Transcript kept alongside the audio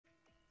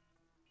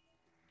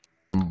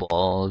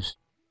balls.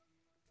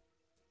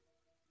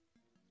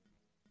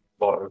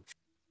 Or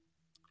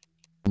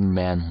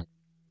Man.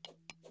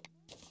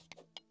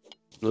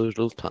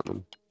 Those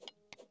platinum.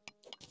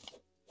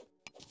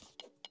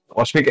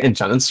 watch me get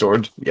enchanted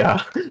sword.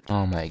 Yeah.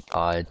 Oh my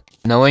god.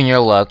 Knowing your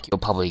luck, you'll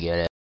probably get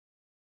it.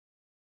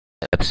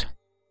 Oops.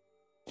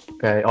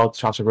 Okay, all the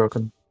shots are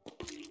broken.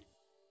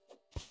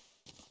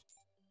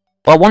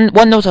 Well,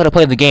 one knows how to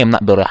play the game,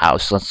 not build a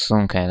house. That's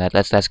okay.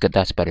 That's good.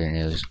 That's better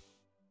news.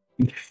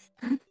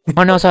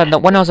 one knows how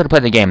to play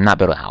the game, not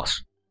build a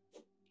house.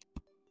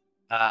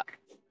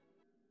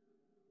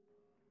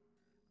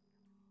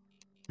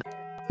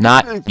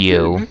 Not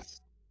you.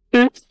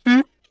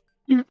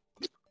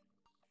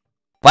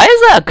 Why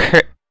is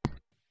that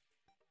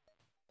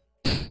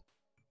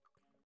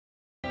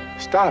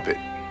Stop it.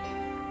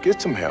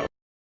 Get some help.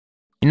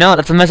 You know,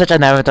 that's a message I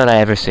never thought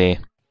I'd ever see.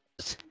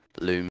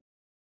 Loom.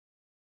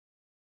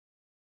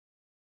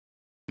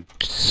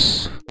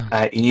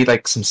 You need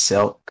like some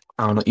silk.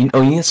 I don't know. You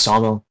need a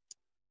sawmill.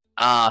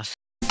 Ah.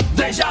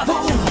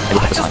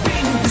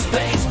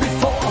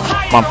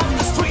 Mom,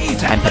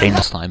 I'm petting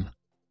the slime.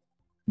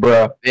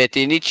 Bruh. Wait,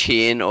 do you need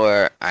chain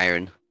or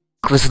iron?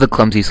 This is the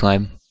clumsy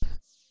slime.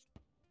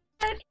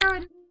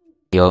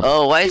 Yo.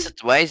 Oh, why is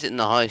it in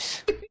the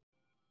house?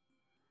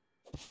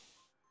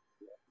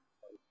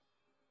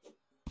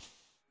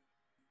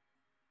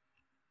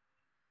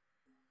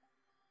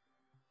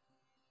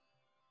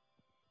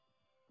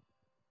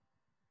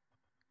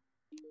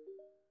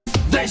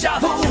 Deja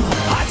vu,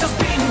 I've just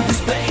been in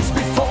this place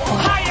before.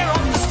 Higher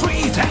on the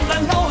street, and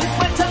I know it's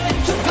my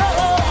time to go.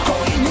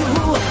 Calling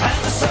you, and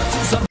the search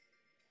is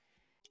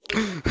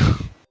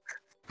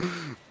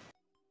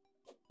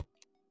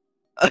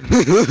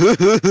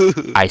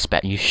I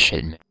bet you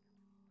shit me.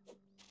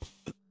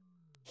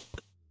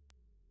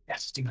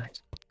 Yes, do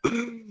nice.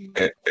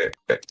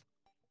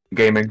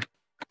 Gaming.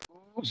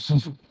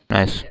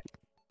 Nice.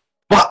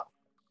 What?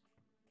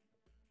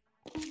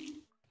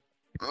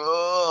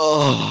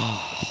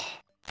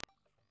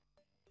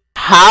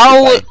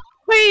 How?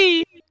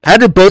 How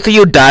did both of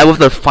you die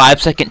with a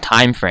 5-second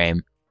time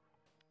frame?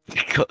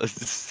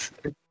 Because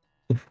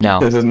No.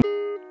 This is